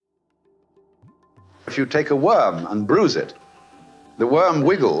If you take a worm and bruise it, the worm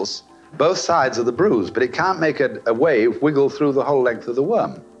wiggles both sides of the bruise, but it can't make a wave wiggle through the whole length of the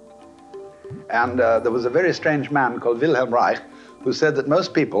worm. And there was a very strange man called Wilhelm Reich who said that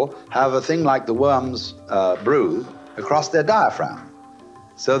most people have a thing like the worm's bruise across their diaphragm,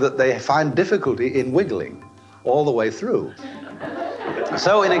 so that they find difficulty in wiggling all the way through.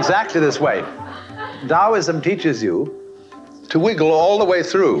 So in exactly this way, Taoism teaches you to wiggle all the way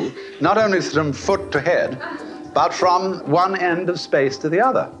through, not only from foot to head, but from one end of space to the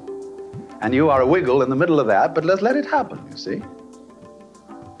other. And you are a wiggle in the middle of that, but let's let it happen, you see.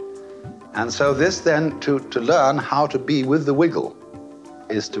 And so this then, to learn how to be with the wiggle,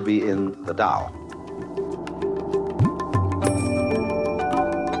 is to be in the Tao.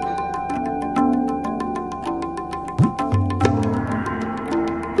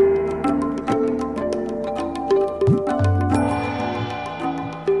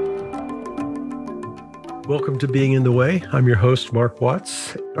 Welcome to Being in the Way. I'm your host, Mark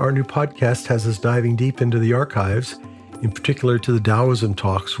Watts. Our new podcast has us diving deep into the archives, in particular to the Taoism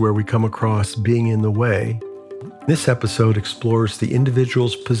talks where we come across being in the way. This episode explores the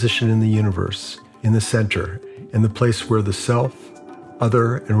individual's position in the universe, in the center, and the place where the self,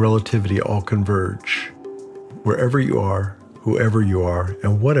 other, and relativity all converge. Wherever you are, whoever you are,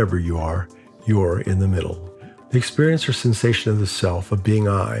 and whatever you're in the middle. The experience or sensation of the self, of being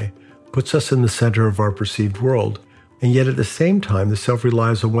I, puts us in the center of our perceived world, and yet at the same time, the self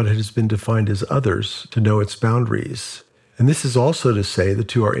relies on what has been defined as others to know its boundaries. And this is also to say the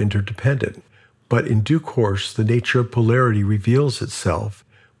two are interdependent. But in due course, the nature of polarity reveals itself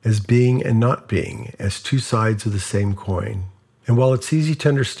as being and not being, as two sides of the same coin. And while it's easy to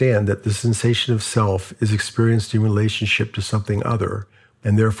understand that the sensation of self is experienced in relationship to something other,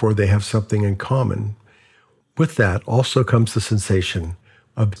 and therefore they have something in common, with that also comes the sensation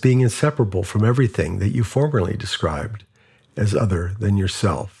of being inseparable from everything that you formerly described as other than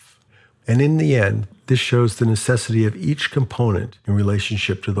yourself. And in the end, this shows the necessity of each component in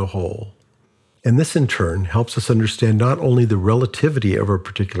relationship to the whole. And this in turn helps us understand not only the relativity of our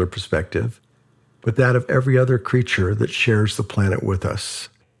particular perspective, but that of every other creature that shares the planet with us.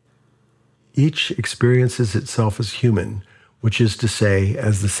 Each experiences itself as human, which is to say,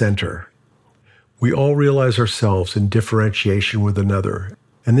 as the center. We all realize ourselves in differentiation with another,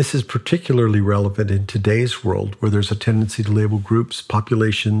 and this is particularly relevant in today's world where there's a tendency to label groups,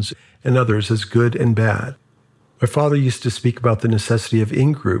 populations, and others as good and bad. My father used to speak about the necessity of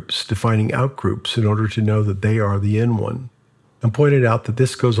in-groups defining out-groups in order to know that they are the in-one, and pointed out that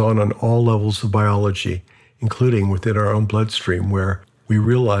this goes on all levels of biology, including within our own bloodstream, where we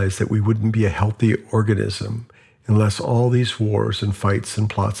realize that we wouldn't be a healthy organism unless all these wars and fights and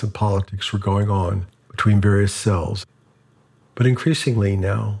plots and politics were going on between various cells. But increasingly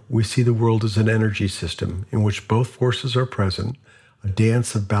now, we see the world as an energy system in which both forces are present, a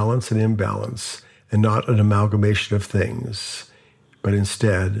dance of balance and imbalance, and not an amalgamation of things, but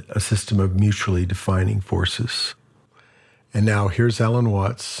instead a system of mutually defining forces. And now here's Alan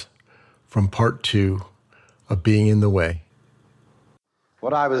Watts from part 2 of Being in the Way.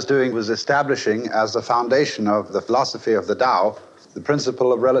 What I was doing was establishing as the foundation of the philosophy of the Tao, the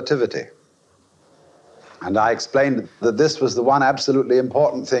principle of relativity. And I explained that this was the one absolutely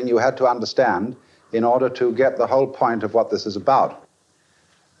important thing you had to understand in order to get the whole point of what this is about.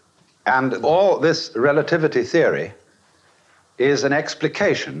 And all this relativity theory is an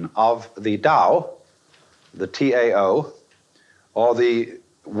explication of the Tao, the Tao, or the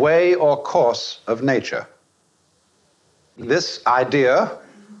way or course of nature. This idea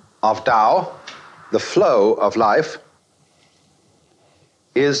of Tao, the flow of life,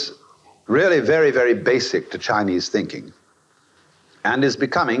 is really very, very basic to Chinese thinking, and is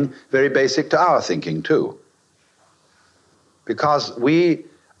becoming very basic to our thinking too. Because we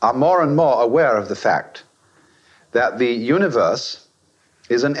are more and more aware of the fact that the universe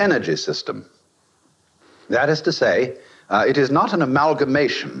is an energy system. That is to say, it is not an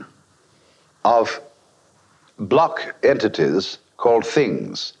amalgamation of block entities called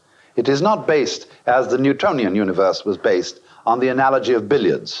things. It is not based, as the Newtonian universe was based, on the analogy of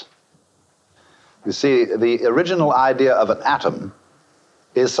billiards. You see, the original idea of an atom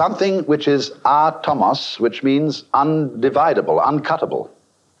is something which is atomos, which means undividable, uncuttable.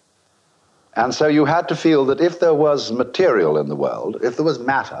 And so you had to feel that if there was material in the world, if there was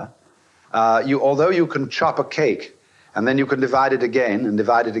matter, although you can chop a cake and then you can divide it again and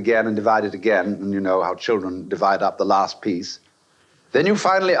divide it again and divide it again, and you know how children divide up the last piece, then you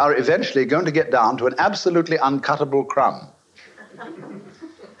finally are eventually going to get down to an absolutely uncuttable crumb.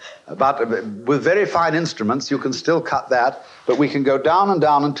 But with very fine instruments, you can still cut that, but we can go down and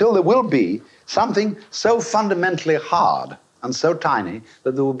down until there will be something so fundamentally hard and so tiny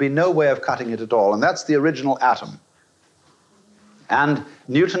that there will be no way of cutting it at all, and that's the original atom. And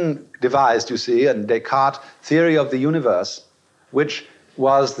Newton devised, you see, and Descartes, theory of the universe, which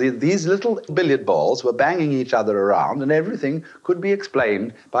was these little billiard balls were banging each other around, and everything could be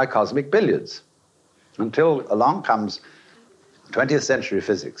explained by cosmic billiards, until along comes 20th century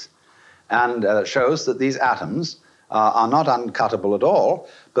physics, and shows that these atoms are not uncuttable at all,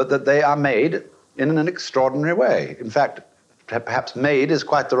 but that they are made in an extraordinary way. In fact, perhaps made is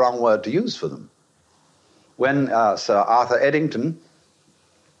quite the wrong word to use for them. When Sir Arthur Eddington,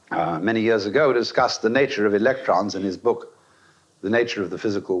 many years ago, discussed the nature of electrons in his book, The Nature of the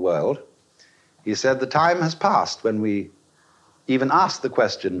Physical World, he said the time has passed when we even ask the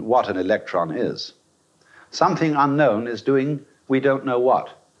question what an electron is. Something unknown is doing we don't know what.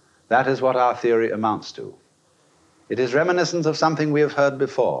 That is what our theory amounts to. It is reminiscent of something we have heard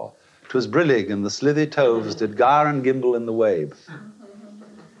before. 'Twas brillig and the slithy toves did gyre and gimble in the wabe.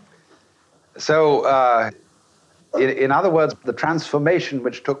 So, in other words, the transformation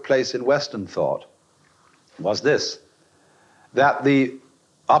which took place in Western thought was this, that the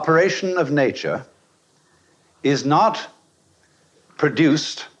operation of nature is not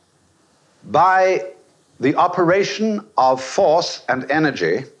produced by the operation of force and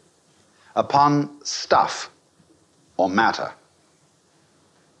energy upon stuff or matter.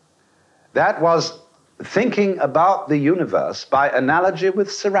 That was thinking about the universe by analogy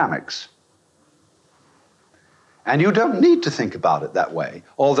with ceramics. And you don't need to think about it that way,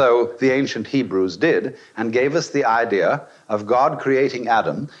 although the ancient Hebrews did and gave us the idea of God creating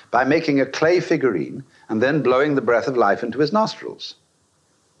Adam by making a clay figurine and then blowing the breath of life into his nostrils.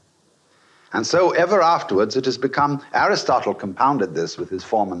 And so ever afterwards it has become, Aristotle compounded this with his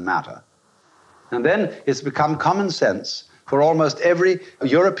form and matter. And then it's become common sense for almost every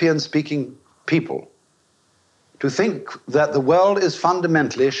European-speaking people to think that the world is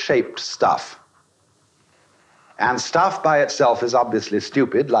fundamentally shaped stuff. And stuff by itself is obviously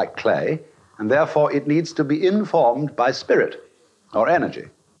stupid, like clay, and therefore it needs to be informed by spirit or energy.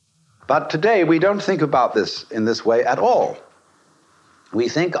 But today we don't think about this in this way at all. We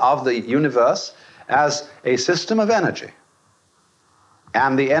think of the universe as a system of energy.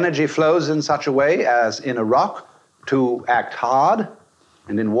 And the energy flows in such a way as in a rock to act hard,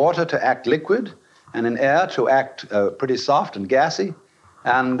 and in water to act liquid, and in air to act pretty soft and gassy,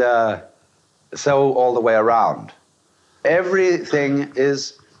 and so all the way around. Everything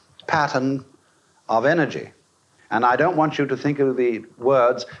is pattern of energy. And I don't want you to think of the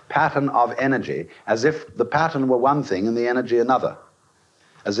words pattern of energy as if the pattern were one thing and the energy another.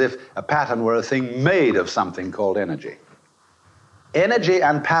 As if a pattern were a thing made of something called energy. Energy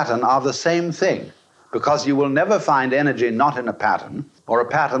and pattern are the same thing, because you will never find energy not in a pattern, or a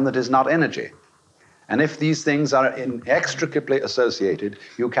pattern that is not energy. And if these things are inextricably associated,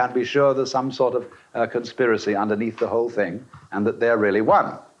 you can be sure there's some sort of conspiracy underneath the whole thing, and that they're really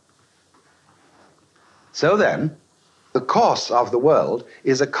one. So then, the course of the world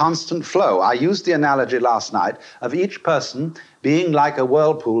is a constant flow. I used the analogy last night of each person being like a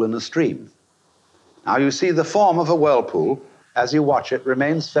whirlpool in a stream. Now you see the form of a whirlpool, as you watch it,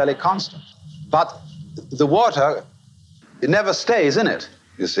 remains fairly constant. But the water, it never stays in it,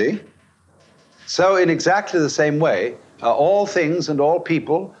 you see. So in exactly the same way, all things and all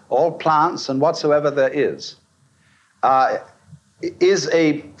people, all plants and whatsoever there is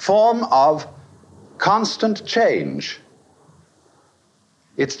a form of constant change.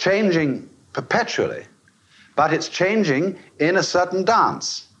 It's changing perpetually, but it's changing in a certain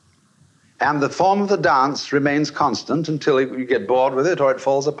dance. And the form of the dance remains constant until you get bored with it or it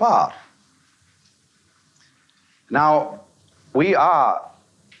falls apart. Now, we are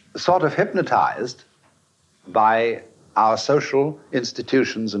sort of hypnotized by our social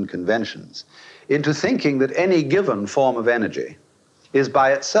institutions and conventions into thinking that any given form of energy is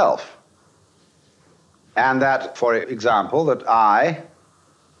by itself. And that, for example, that I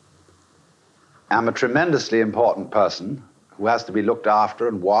am a tremendously important person who has to be looked after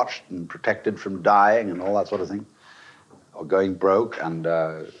and watched and protected from dying and all that sort of thing, or going broke. And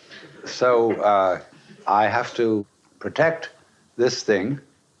so I have to protect this thing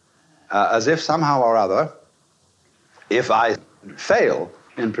as if somehow or other, if I fail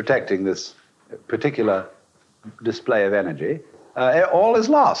in protecting this particular display of energy, all is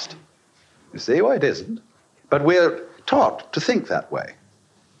lost. You see? Well, it isn't. But we're taught to think that way.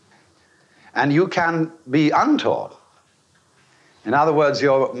 And you can be untaught. In other words,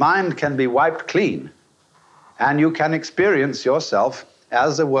 your mind can be wiped clean, and you can experience yourself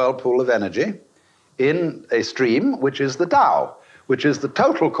as a whirlpool of energy in a stream, which is the Tao, which is the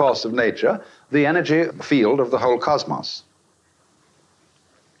total course of nature, the energy field of the whole cosmos.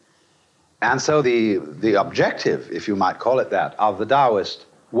 And so the objective, if you might call it that, of the Taoist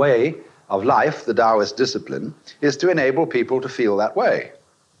way of life, the Taoist discipline, is to enable people to feel that way.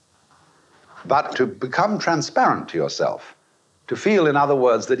 But to become transparent to yourself, to feel, in other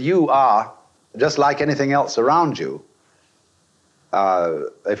words, that you are just like anything else around you,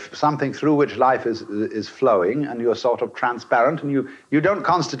 if something through which life is flowing, and you're sort of transparent, and you don't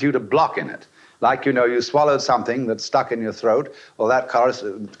constitute a block in it. Like, you swallowed something that's stuck in your throat, well, that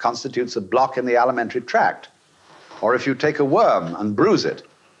constitutes a block in the alimentary tract. Or if you take a worm and bruise it,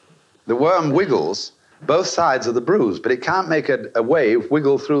 the worm wiggles both sides of the bruise, but it can't make a wave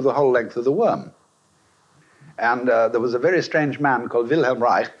wiggle through the whole length of the worm. And there was a very strange man called Wilhelm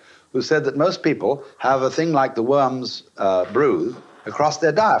Reich who said that most people have a thing like the worm's bruise across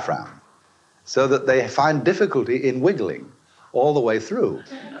their diaphragm, so that they find difficulty in wiggling all the way through.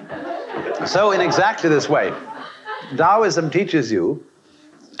 So in exactly this way, Taoism teaches you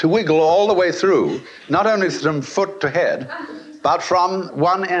to wiggle all the way through, not only from foot to head, but from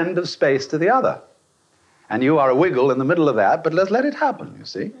one end of space to the other. And you are a wiggle in the middle of that, but let's let it happen, you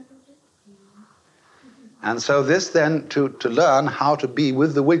see. And so this then, to learn how to be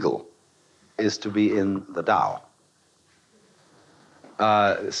with the wiggle, is to be in the Tao.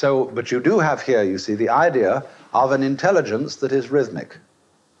 But you do have here, you see, the idea of an intelligence that is rhythmic,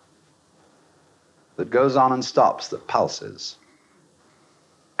 that goes on and stops, that pulses.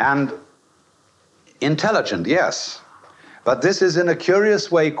 And intelligent, yes, but this is in a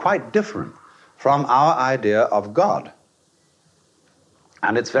curious way quite different from our idea of God.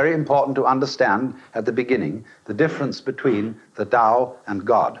 And it's very important to understand at the beginning the difference between the Tao and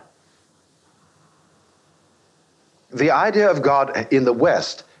God. The idea of God in the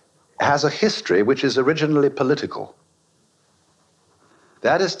West has a history which is originally political.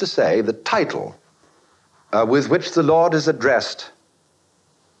 That is to say, the title with which the Lord is addressed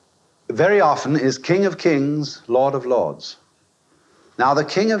very often is King of Kings, Lord of Lords. Now, the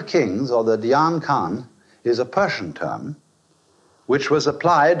King of Kings, or the Dian Khan, is a Persian term which was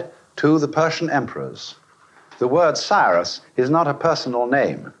applied to the Persian emperors. The word Cyrus is not a personal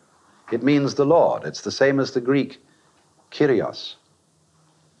name. It means the Lord. It's the same as the Greek Kyrios.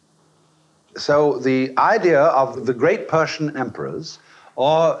 So the idea of the great Persian emperors,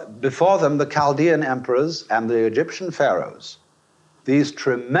 or before them the Chaldean emperors and the Egyptian pharaohs, these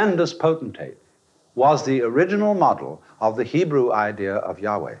tremendous potentates, was the original model of the Hebrew idea of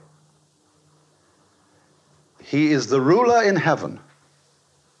Yahweh. He is the ruler in heaven.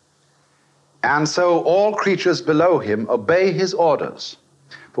 And so all creatures below him obey his orders.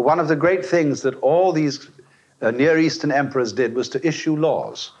 For one of the great things that all these Near Eastern emperors did was to issue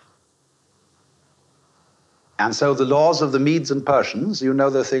laws. And so the laws of the Medes and Persians, you know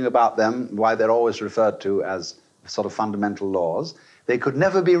the thing about them, why they're always referred to as sort of fundamental laws, they could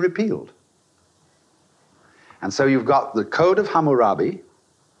never be repealed. And so you've got the Code of Hammurabi,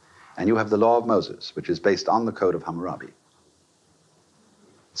 and you have the Law of Moses, which is based on the Code of Hammurabi.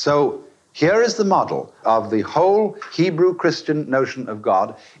 So here is the model of the whole Hebrew Christian notion of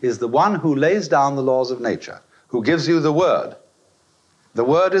God, is the one who lays down the laws of nature, who gives you the word. The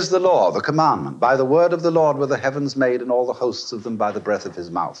word is the law, the commandment. By the word of the Lord were the heavens made, and all the hosts of them by the breath of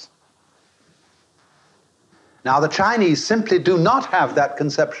his mouth. Now, the Chinese simply do not have that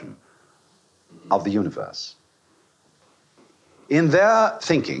conception of the universe. In their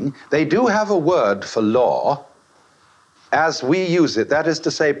thinking, they do have a word for law as we use it, that is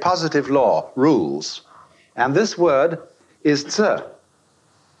to say, positive law, rules. And this word is zi.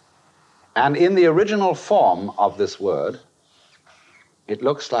 And in the original form of this word, it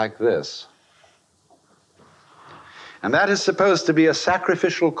looks like this. And that is supposed to be a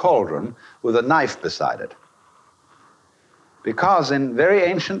sacrificial cauldron with a knife beside it. Because in very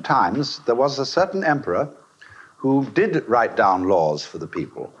ancient times, there was a certain emperor who did write down laws for the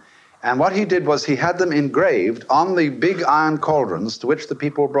people. And what he did was he had them engraved on the big iron cauldrons to which the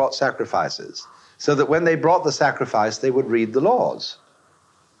people brought sacrifices, so that when they brought the sacrifice, they would read the laws.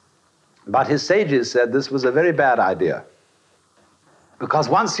 But his sages said this was a very bad idea, because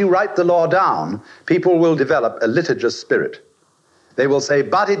once you write the law down, people will develop a litigious spirit. They will say,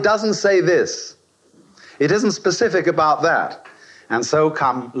 but it doesn't say this. It isn't specific about that. And so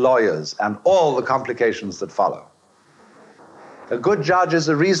come lawyers and all the complications that follow. A good judge is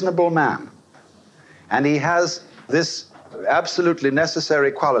a reasonable man, and he has this absolutely necessary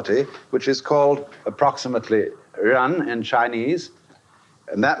quality, which is called approximately ren in Chinese,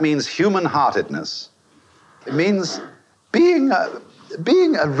 and that means human-heartedness. It means being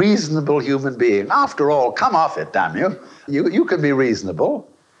being a reasonable human being. After all, come off it, damn you. You can be reasonable.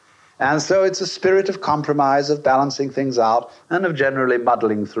 And so it's a spirit of compromise, of balancing things out, and of generally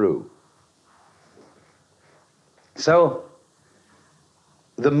muddling through. So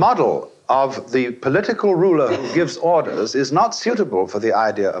the model of the political ruler who gives orders is not suitable for the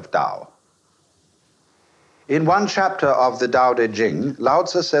idea of Tao. In one chapter of the Tao Te Ching, Lao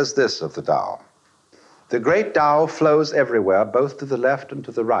Tzu says this of the Tao: "The great Tao flows everywhere, both to the left and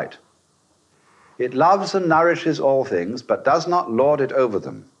to the right. It loves and nourishes all things, but does not lord it over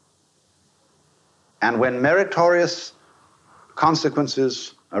them. And when meritorious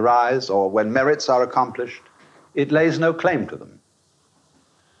consequences arise, or when merits are accomplished, it lays no claim to them."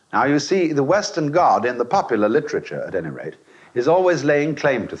 Now you see, the Western God, in the popular literature at any rate, is always laying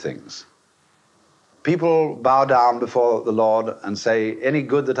claim to things. People bow down before the Lord and say, any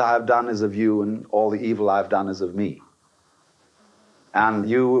good that I have done is of you, and all the evil I have done is of me. And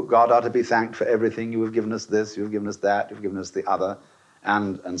you, God, are to be thanked for everything. You have given us this, you have given us that, you've given us the other,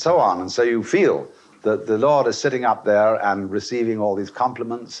 and so on. And so you feel that the Lord is sitting up there and receiving all these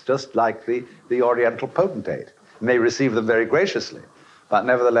compliments, just like the Oriental potentate. He may receive them very graciously, but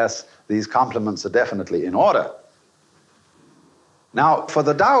nevertheless, these compliments are definitely in order. Now, for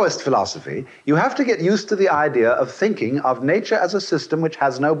the Taoist philosophy, you have to get used to the idea of thinking of nature as a system which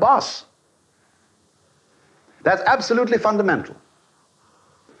has no boss. That's absolutely fundamental.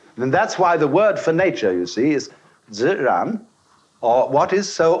 And that's why the word for nature, you see, is ziran, or what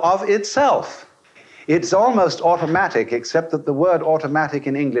is so of itself. It's almost automatic, except that the word automatic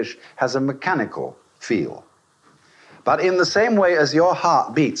in English has a mechanical feel. But in the same way as your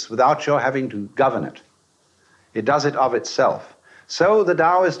heart beats without your having to govern it, it does it of itself. So the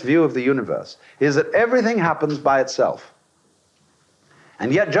Taoist view of the universe is that everything happens by itself.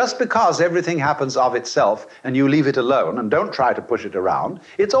 And yet just because everything happens of itself and you leave it alone and don't try to push it around,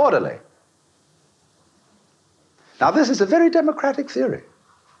 it's orderly. Now this is a very democratic theory.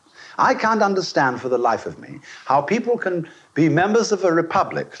 I can't understand for the life of me how people can be members of a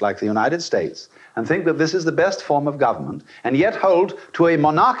republic like the United States and think that this is the best form of government and yet hold to a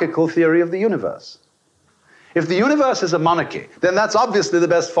monarchical theory of the universe. If the universe is a monarchy, then that's obviously the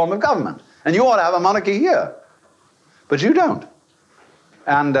best form of government. And you ought to have a monarchy here. But you don't.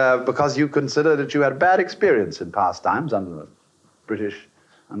 And because you consider that you had bad experience in past times under the British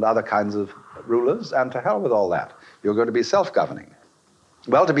and other kinds of rulers, and to hell with all that. You're going to be self-governing.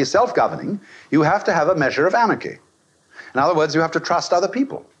 Well, to be self-governing, you have to have a measure of anarchy. In other words, you have to trust other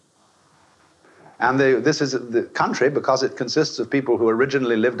people. And this is the country, because it consists of people who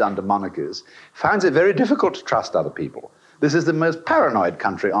originally lived under monarchies, finds it very difficult to trust other people. This is the most paranoid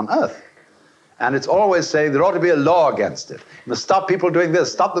country on earth. And it's always saying there ought to be a law against it. You must stop people doing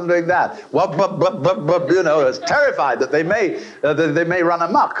this, stop them doing that. You know, it's terrified that they may run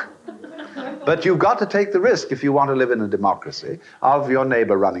amok. But you've got to take the risk, if you want to live in a democracy, of your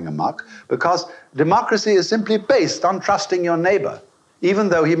neighbor running amok, because democracy is simply based on trusting your neighbor, even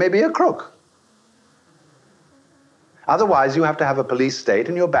though he may be a crook. Otherwise, you have to have a police state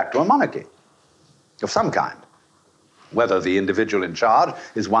and you're back to a monarchy of some kind. Whether the individual in charge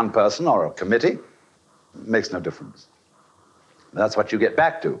is one person or a committee, makes no difference. That's what you get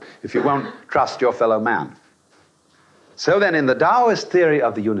back to if you won't trust your fellow man. So then, in the Taoist theory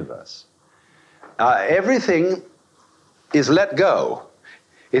of the universe, everything is let go.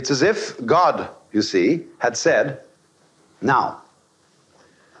 It's as if God, you see, had said, now,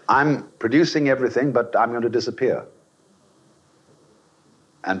 I'm producing everything, but I'm going to disappear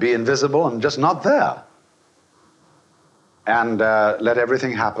and be invisible and just not there. And let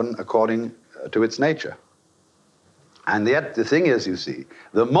everything happen according to its nature. And yet the thing is, you see,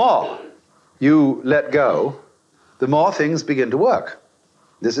 the more you let go, the more things begin to work.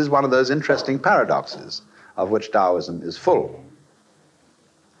 This is one of those interesting paradoxes of which Taoism is full.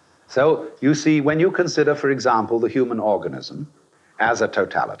 So you see, when you consider, for example, the human organism as a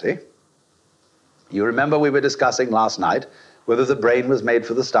totality, you remember we were discussing last night whether the brain was made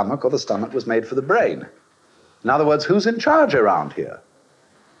for the stomach or the stomach was made for the brain. In other words, who's in charge around here?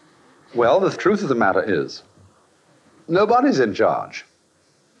 Well, the truth of the matter is, nobody's in charge.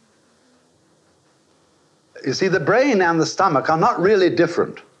 You see, the brain and the stomach are not really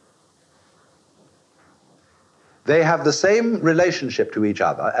different. They have the same relationship to each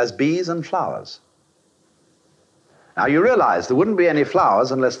other as bees and flowers. Now, you realize there wouldn't be any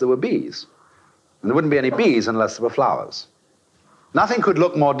flowers unless there were bees. And there wouldn't be any bees unless there were flowers. Nothing could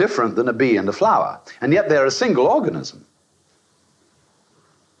look more different than a bee and a flower, and yet they're a single organism.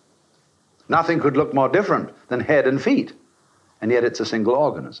 Nothing could look more different than head and feet, and yet it's a single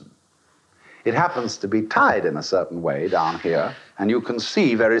organism. It happens to be tied in a certain way down here, and you can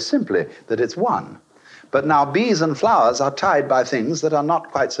see very simply that it's one. But now bees and flowers are tied by things that are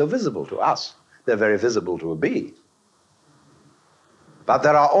not quite so visible to us. They're very visible to a bee. But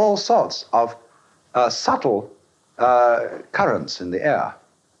there are all sorts of subtle currents in the air,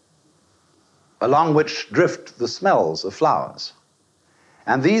 along which drift the smells of flowers.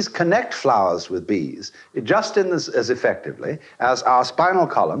 And these connect flowers with bees just as effectively as our spinal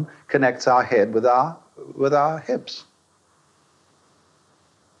column connects our head with our hips.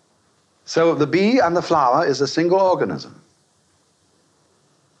 So the bee and the flower is a single organism.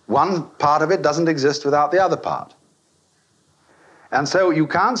 One part of it doesn't exist without the other part. And so you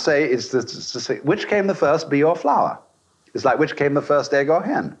can't say, which came the first, bee or flower? It's like which came the first, egg or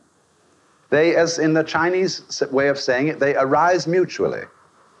hen? They, as in the Chinese way of saying it, they arise mutually.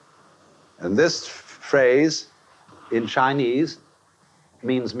 And this phrase in Chinese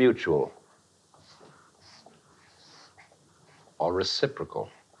means mutual or reciprocal.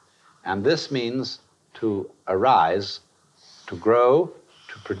 And this means to arise, to grow,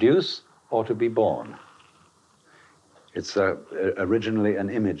 to produce, or to be born. It's originally an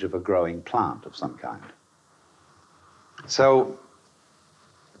image of a growing plant of some kind. So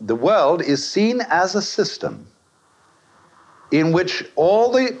the world is seen as a system in which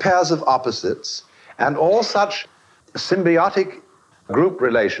all the pairs of opposites and all such symbiotic group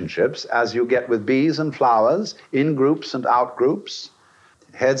relationships as you get with bees and flowers, in groups and out groups,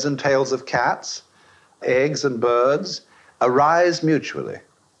 heads and tails of cats, eggs and birds, arise mutually.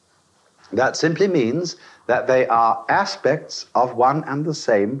 That simply means that they are aspects of one and the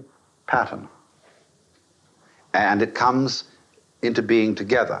same pattern. And it comes into being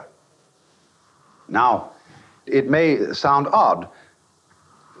together. Now, it may sound odd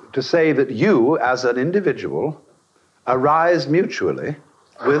to say that you, as an individual, arise mutually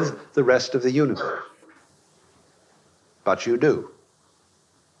with the rest of the universe. But you do.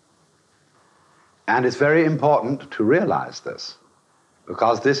 And it's very important to realize this,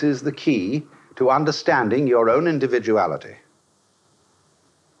 because this is the key to understanding your own individuality.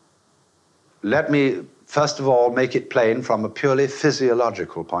 Let me, first of all, make it plain from a purely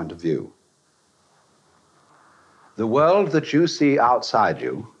physiological point of view. The world that you see outside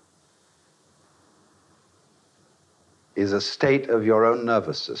you is a state of your own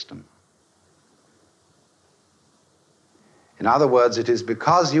nervous system. In other words, it is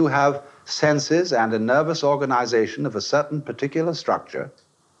because you have senses and a nervous organization of a certain particular structure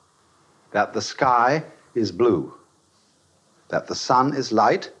that the sky is blue, that the sun is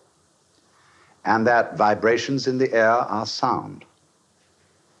light, and that vibrations in the air are sound.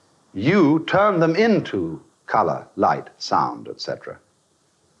 You turn them into color, light, sound, etc.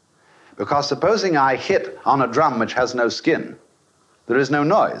 Because supposing I hit on a drum which has no skin, there is no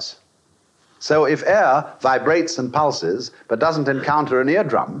noise. So if air vibrates and pulses but doesn't encounter an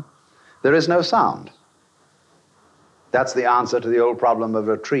eardrum, there is no sound. That's the answer to the old problem of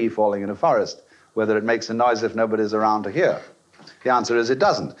a tree falling in a forest, whether it makes a noise if nobody's around to hear. The answer is it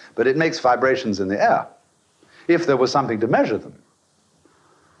doesn't, but it makes vibrations in the air, if there was something to measure them.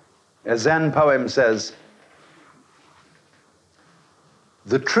 A Zen poem says,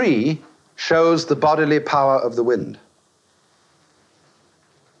 "The tree shows the bodily power of the wind."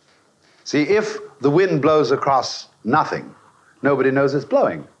 See, if the wind blows across nothing, nobody knows it's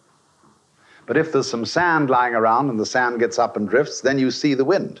blowing. But if there's some sand lying around and the sand gets up and drifts, then you see the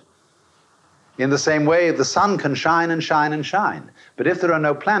wind. In the same way, the sun can shine and shine and shine. But if there are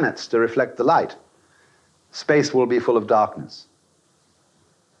no planets to reflect the light, space will be full of darkness.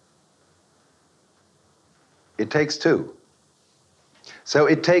 It takes two. So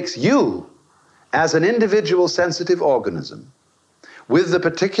it takes you as an individual sensitive organism with the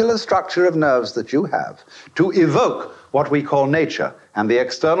particular structure of nerves that you have to evoke what we call nature and the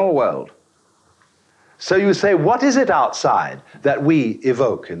external world. So you say, what is it outside that we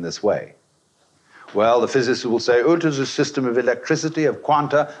evoke in this way? Well, the physicists will say, oh, it is a system of electricity, of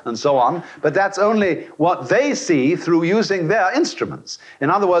quanta, and so on. But that's only what they see through using their instruments. In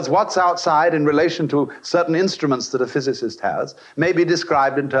other words, what's outside in relation to certain instruments that a physicist has may be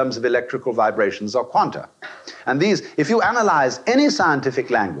described in terms of electrical vibrations or quanta. And these, if you analyze any scientific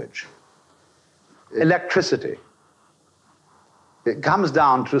language, electricity, it comes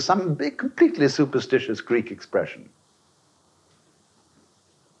down to some completely superstitious Greek expression.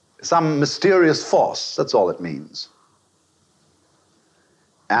 Some mysterious force, that's all it means.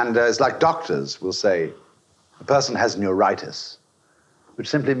 And it's like doctors will say, a person has neuritis, which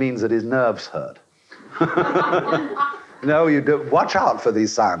simply means that his nerves hurt. No, you do. Watch out for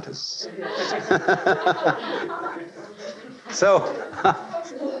these scientists. So,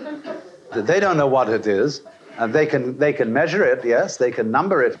 They don't know what it is. They can measure it, yes, they can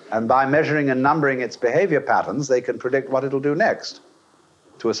number it, and by measuring and numbering its behavior patterns, they can predict what it'll do next,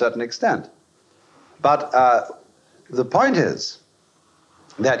 to a certain extent. But the point is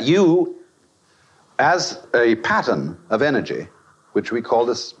that you, as a pattern of energy, which we call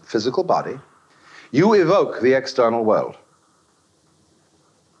this physical body, you evoke the external world.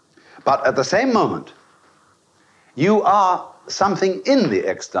 But at the same moment, you are something in the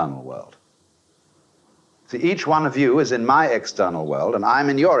external world. See, each one of you is in my external world, and I'm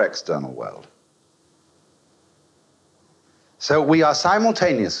in your external world. So we are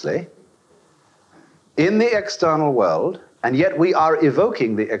simultaneously in the external world, and yet we are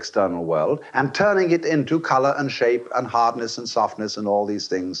evoking the external world and turning it into color and shape and hardness and softness and all these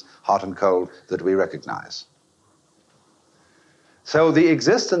things, hot and cold, that we recognize. So the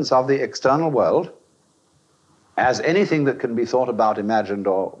existence of the external world, as anything that can be thought about, imagined,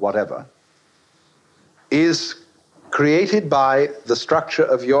 or whatever, is created by the structure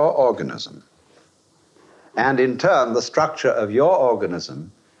of your organism. And in turn, the structure of your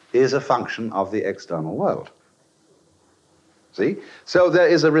organism is a function of the external world. See? So there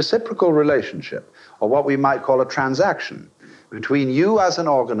is a reciprocal relationship, or what we might call a transaction, between you as an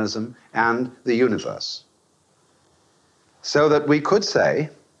organism and the universe. So that we could say,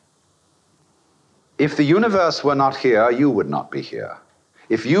 if the universe were not here, you would not be here.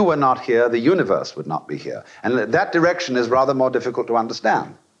 If you were not here, the universe would not be here. And that direction is rather more difficult to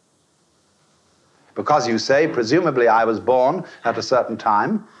understand. Because you say, presumably I was born at a certain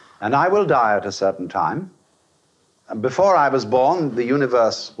time, and I will die at a certain time. And before I was born, the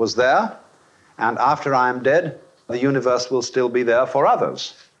universe was there, and after I am dead, the universe will still be there for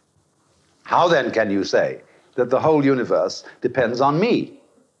others. How then can you say that the whole universe depends on me?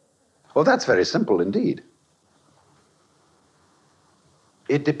 Well, that's very simple indeed.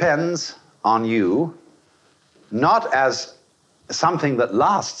 It depends on you not as something that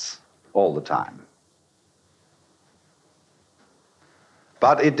lasts all the time,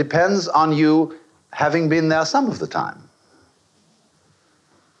 but it depends on you having been there some of the time.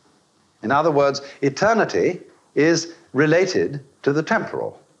 In other words, eternity is related to the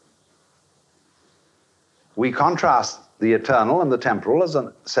temporal. We contrast the eternal and the temporal as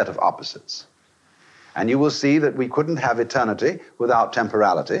a set of opposites. And you will see that we couldn't have eternity without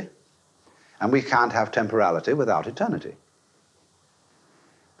temporality, and we can't have temporality without eternity.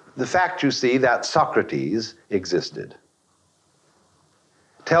 The fact, you see, that Socrates existed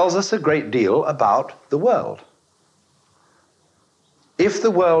tells us a great deal about the world. If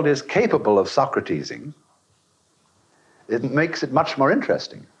the world is capable of Socratesing, it makes it much more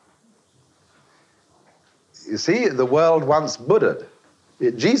interesting. You see, the world once Buddha'd,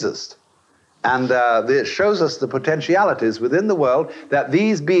 Jesus, and it shows us the potentialities within the world that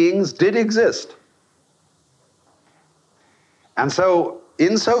these beings did exist. And so,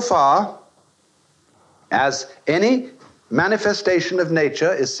 insofar as any manifestation of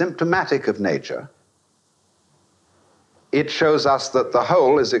nature is symptomatic of nature, it shows us that the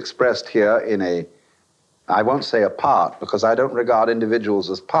whole is expressed here in a, I won't say a part, because I don't regard individuals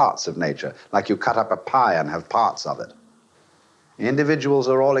as parts of nature, like you cut up a pie and have parts of it. Individuals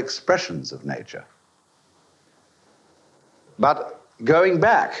are all expressions of nature. But going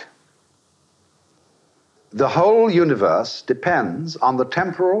back, the whole universe depends on the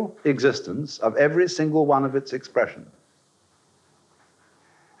temporal existence of every single one of its expressions.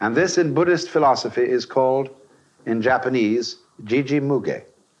 And this in Buddhist philosophy is called, in Japanese, Jiji Muge.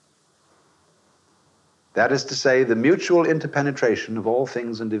 That is to say, the mutual interpenetration of all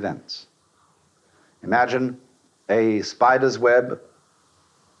things and events. Imagine a spider's web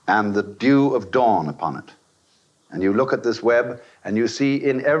and the dew of dawn upon it. And you look at this web and you see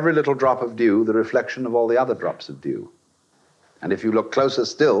in every little drop of dew the reflection of all the other drops of dew. And if you look closer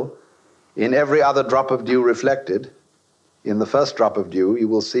still, in every other drop of dew reflected, in the first drop of dew, you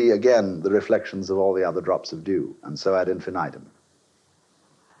will see again the reflections of all the other drops of dew, and so ad infinitum.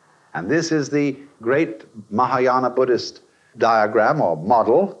 And this is the great Mahayana Buddhist diagram or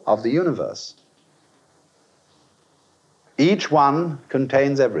model of the universe. Each one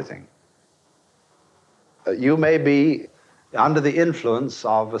contains everything. You may be under the influence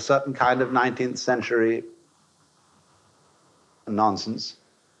of a certain kind of 19th century nonsense,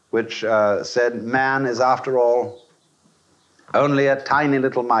 which said man is, after all, only a tiny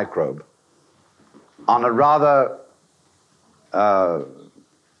little microbe on a rather, on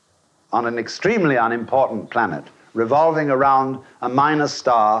an extremely unimportant planet, revolving around a minor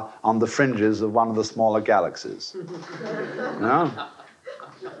star on the fringes of one of the smaller galaxies. You know?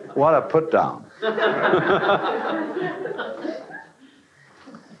 What a put down.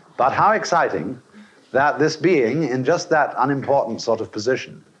 But how exciting that this being, in just that unimportant sort of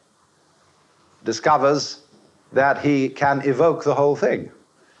position, discovers that he can evoke the whole thing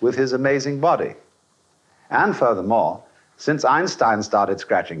with his amazing body. And furthermore, since Einstein started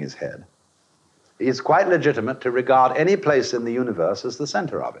scratching his head, it's quite legitimate to regard any place in the universe as the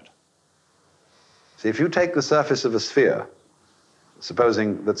center of it. See, if you take the surface of a sphere,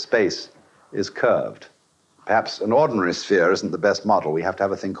 supposing that space is curved, perhaps an ordinary sphere isn't the best model. We have to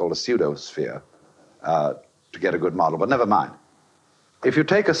have a thing called a pseudosphere to get a good model, but never mind. If you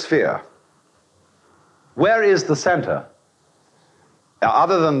take a sphere, where is the center? Now,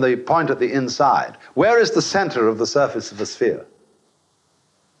 other than the point at the inside, where is the center of the surface of a sphere?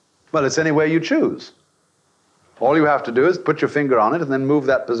 Well, it's anywhere you choose. All you have to do is put your finger on it and then move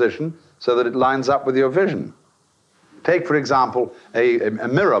that position so that it lines up with your vision. Take, for example, a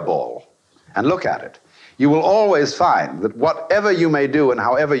mirror ball and look at it. You will always find that whatever you may do and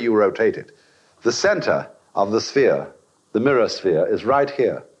however you rotate it, the center of the sphere, the mirror sphere, is right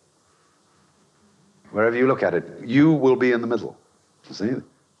here. Wherever you look at it, you will be in the middle. See?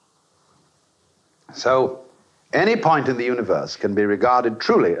 So, any point in the universe can be regarded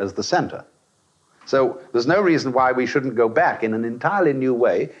truly as the center. So, there's no reason why we shouldn't go back in an entirely new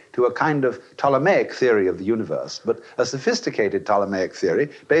way to a kind of Ptolemaic theory of the universe, but a sophisticated Ptolemaic theory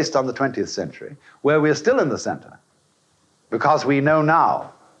based on the 20th century, where we're still in the center, because we know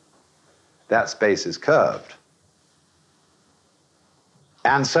now that space is curved.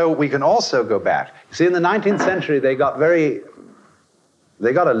 And so we can also go back. You see, in the 19th century, they got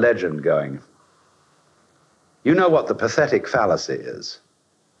a legend going. You know what the pathetic fallacy is.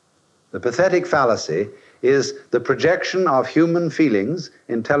 The pathetic fallacy is the projection of human feelings,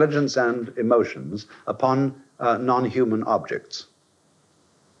 intelligence, and emotions upon non-human objects.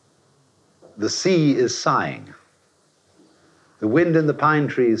 The sea is sighing. The wind in the pine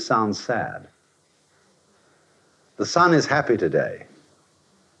trees sounds sad. The sun is happy today.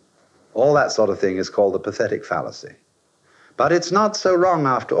 All that sort of thing is called the pathetic fallacy. But it's not so wrong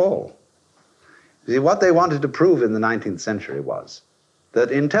after all. You see, what they wanted to prove in the 19th century was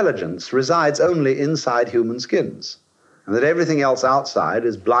that intelligence resides only inside human skins, and that everything else outside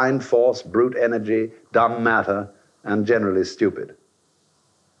is blind force, brute energy, dumb matter, and generally stupid.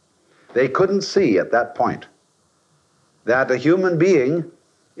 They couldn't see at that point that a human being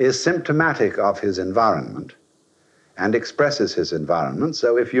is symptomatic of his environment and expresses his environment.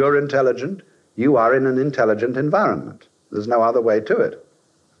 So if you're intelligent, you are in an intelligent environment. There's no other way to it.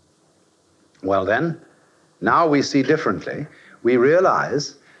 Well then, now we see differently. We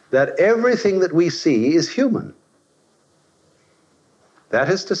realize that everything that we see is human. That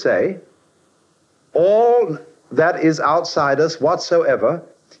is to say, all that is outside us whatsoever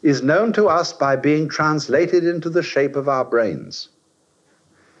is known to us by being translated into the shape of our brains,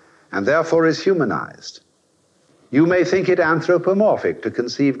 and therefore is humanized. You may think it anthropomorphic to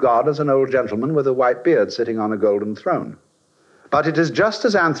conceive God as an old gentleman with a white beard sitting on a golden throne. But it is just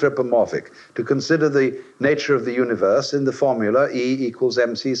as anthropomorphic to consider the nature of the universe in the formula E equals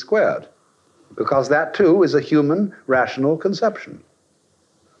mc squared, because that too is a human, rational conception.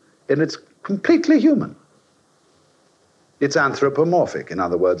 And it's completely human. It's anthropomorphic. In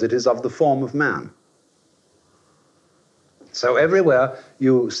other words, it is of the form of man. So everywhere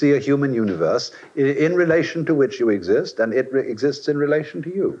you see a human universe in relation to which you exist, and it exists in relation to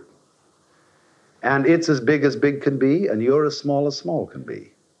you. And it's as big can be, and you're as small can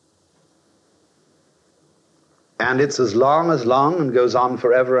be. And it's as long and goes on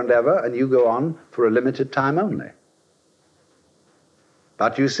forever and ever, and you go on for a limited time only.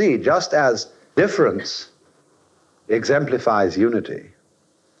 But you see, just as difference exemplifies unity,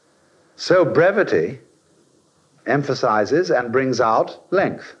 so brevity emphasizes and brings out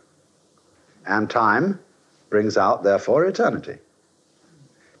length, and time brings out, therefore, eternity.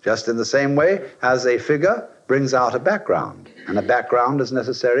 Just in the same way as a figure brings out a background, and a background is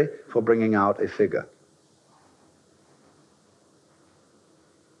necessary for bringing out a figure.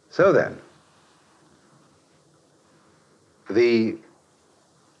 So then, the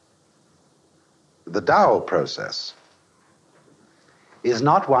Tao process is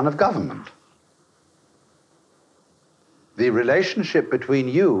not one of government. The relationship between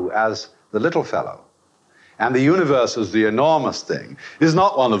you as the little fellow and the universe as the enormous thing is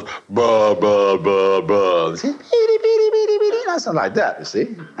not one of blah, blah, blah, blah. See? That's not like that, you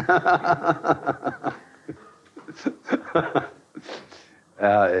see.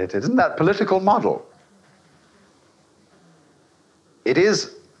 It isn't that political model. It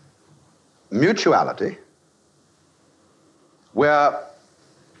is mutuality where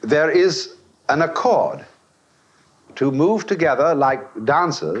there is an accord to move together like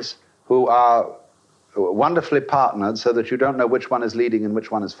dancers who are wonderfully partnered so that you don't know which one is leading and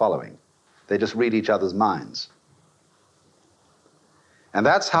which one is following. They just read each other's minds. And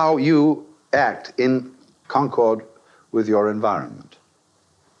that's how you act in concord with your environment.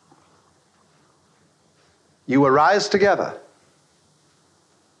 You arise together,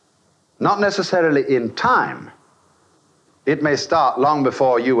 not necessarily in time. It may start long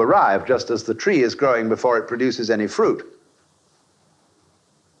before you arrive, just as the tree is growing before it produces any fruit.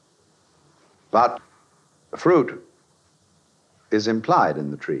 But fruit is implied in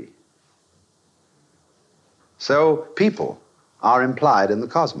the tree. So people are implied in the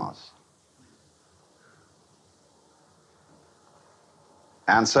cosmos.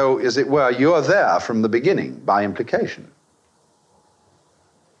 And so, as it were, you're there from the beginning by implication.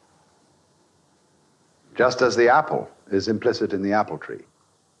 Just as the apple is implicit in the apple tree.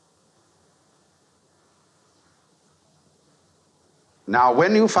 Now,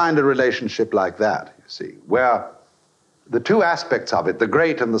 when you find a relationship like that, you see, where the two aspects of it, the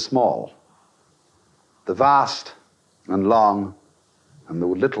great and the small, the vast and long, and the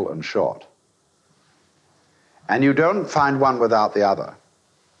little and short, and you don't find one without the other,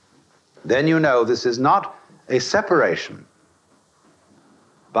 then you know this is not a separation,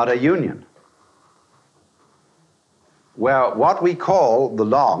 but a union, where what we call the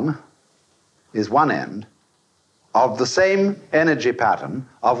long is one end of the same energy pattern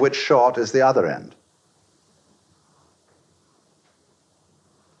of which short is the other end.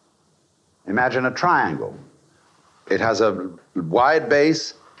 Imagine a triangle. It has a wide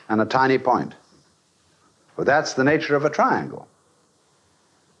base and a tiny point. Well, that's the nature of a triangle.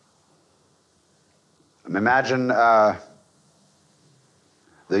 Imagine the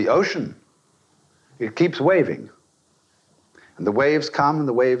ocean. It keeps waving. And the waves come and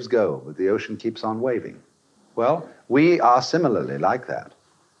the waves go, but the ocean keeps on waving. Well, we are similarly like that.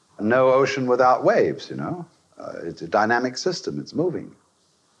 No ocean without waves, you know. It's a dynamic system, it's moving.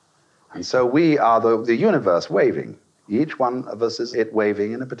 And so we are the universe waving. Each one of us is it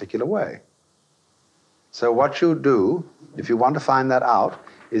waving in a particular way. So what you do, if you want to find that out,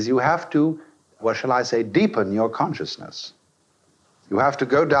 is you have to, what shall I say, deepen your consciousness. You have to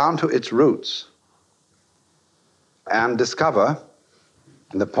go down to its roots and discover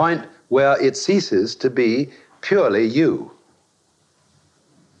the point where it ceases to be purely you,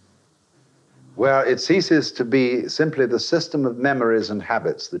 where it ceases to be simply the system of memories and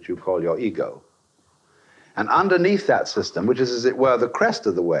habits that you call your ego. And underneath that system, which is, as it were, the crest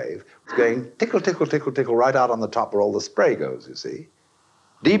of the wave, it's going tickle, tickle, tickle, tickle, right out on the top where all the spray goes, you see.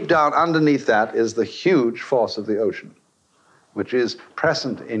 Deep down underneath that is the huge force of the ocean, which is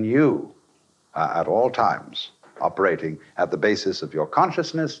present in you at all times, operating at the basis of your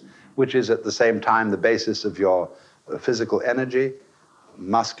consciousness, which is at the same time the basis of your physical energy,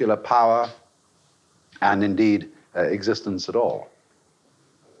 muscular power, and indeed existence at all.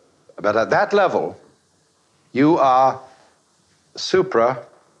 But at that level, you are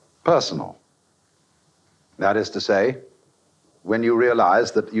supra-personal. That is to say, when you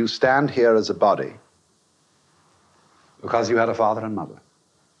realize that you stand here as a body because you had a father and mother.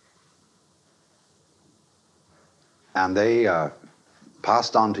 And they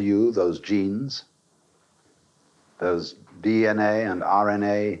passed on to you those genes, those DNA and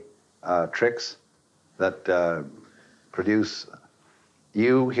RNA tricks that produce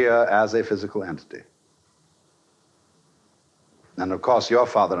you here as a physical entity. And of course, your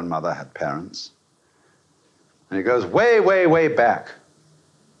father and mother had parents. And it goes way, way, way back.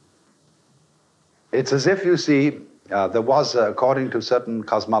 It's as if you see, there was, according to certain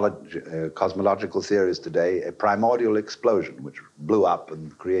cosmological theories today, a primordial explosion which blew up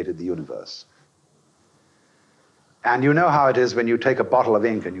and created the universe. And you know how it is when you take a bottle of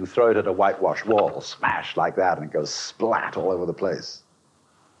ink and you throw it at a whitewashed wall, smash like that, and it goes splat all over the place.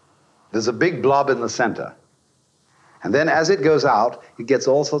 There's a big blob in the center. And then as it goes out, it gets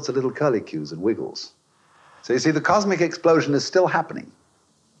all sorts of little curlicues and wiggles. So you see, the cosmic explosion is still happening.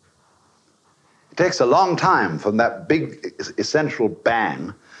 It takes a long time from that big essential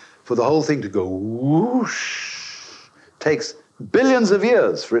bang for the whole thing to go whoosh. It takes billions of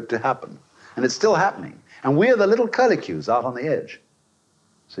years for it to happen. And it's still happening. And we're the little curlicues out on the edge.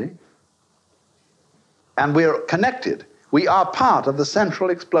 See? And we're connected. We are part of the central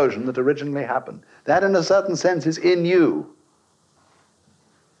explosion that originally happened. That, in a certain sense, is in you.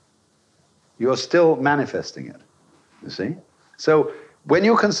 You're still manifesting it, you see? So when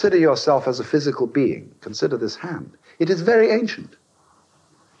you consider yourself as a physical being, consider this hand. It is very ancient.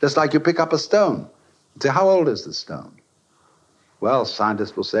 Just like you pick up a stone. Say, how old is this stone? Well,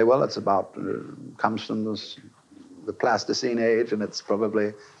 scientists will say, well, it's about, comes from the the Pleistocene age, and it's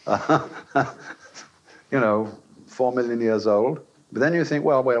probably, 4 million years old. But then you think,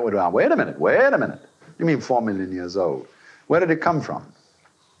 well, wait a minute. You mean 4 million years old? Where did it come from?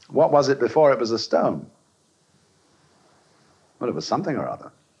 What was it before it was a stone? Well, it was something or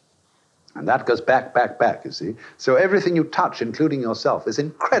other. And that goes back, you see. So everything you touch, including yourself, is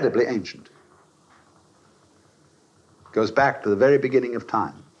incredibly ancient. It goes back to the very beginning of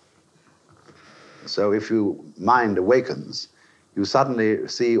time. So if your mind awakens, you suddenly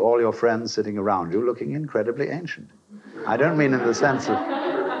see all your friends sitting around you looking incredibly ancient. I don't mean in the sense of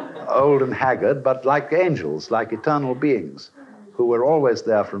old and haggard, but like angels, like eternal beings who were always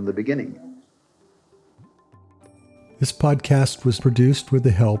there from the beginning. This podcast was produced with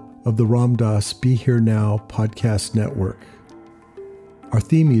the help of the Ram Dass Be Here Now podcast network. Our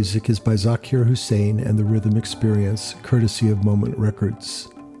theme music is by Zakir Hussain and the Rhythm Experience, courtesy of Moment Records.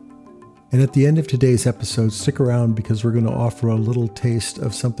 And at the end of today's episode, stick around because we're going to offer a little taste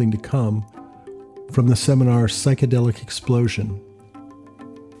of something to come from the seminar Psychedelic Explosion.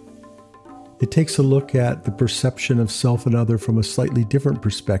 It takes a look at the perception of self and other from a slightly different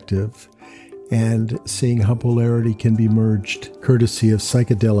perspective and seeing how polarity can be merged courtesy of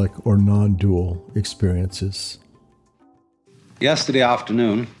psychedelic or non-dual experiences. Yesterday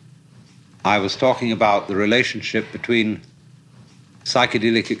afternoon, I was talking about the relationship between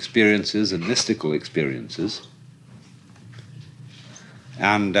psychedelic experiences and mystical experiences,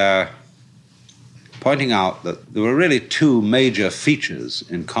 and pointing out that there were really two major features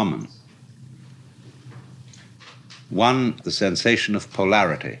in common. One, the sensation of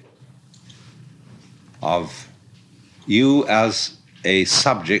polarity, of you as a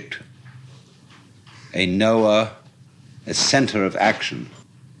subject, a knower, a center of action,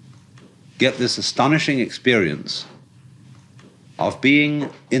 get this astonishing experience of being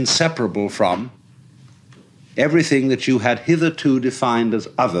inseparable from everything that you had hitherto defined as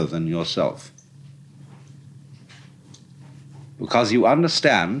other than yourself. Because you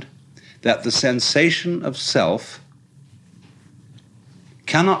understand that the sensation of self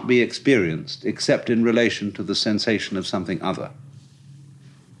cannot be experienced except in relation to the sensation of something other.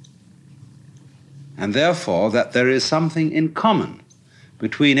 And therefore that there is something in common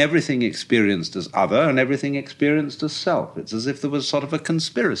between everything experienced as other and everything experienced as self. It's as if there was sort of a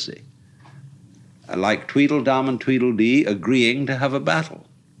conspiracy, like Tweedledum and Tweedledee agreeing to have a battle.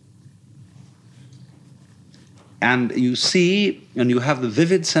 And you see, and you have the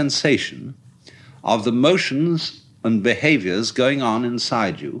vivid sensation of the motions and behaviors going on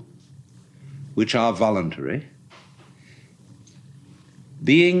inside you, which are voluntary,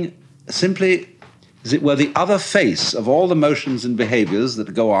 being simply, as it were, the other face of all the motions and behaviors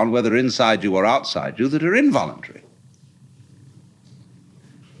that go on, whether inside you or outside you, that are involuntary.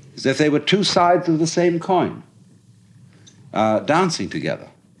 As if they were two sides of the same coin, dancing together.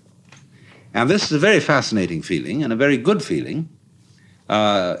 And this is a very fascinating feeling, and a very good feeling,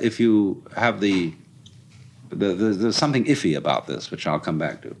 if you have there's something iffy about this, which I'll come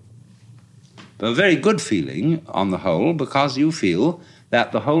back to. But a very good feeling, on the whole, because you feel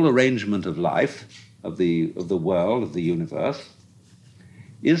that the whole arrangement of life, of the world, of the universe,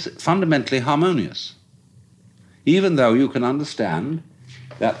 is fundamentally harmonious. Even though you can understand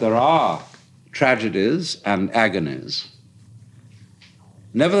that there are tragedies and agonies,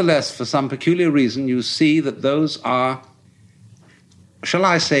 nevertheless, for some peculiar reason, you see that those are, shall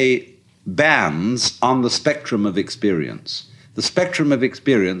I say, bands on the spectrum of experience. The spectrum of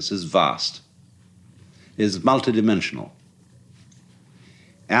experience is vast, is multidimensional,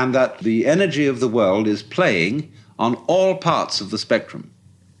 and that the energy of the world is playing on all parts of the spectrum.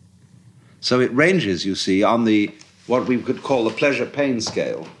 So it ranges, you see, on the what we could call the pleasure-pain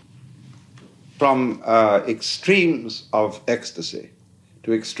scale, from extremes of ecstasy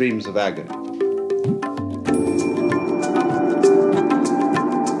to extremes of agony.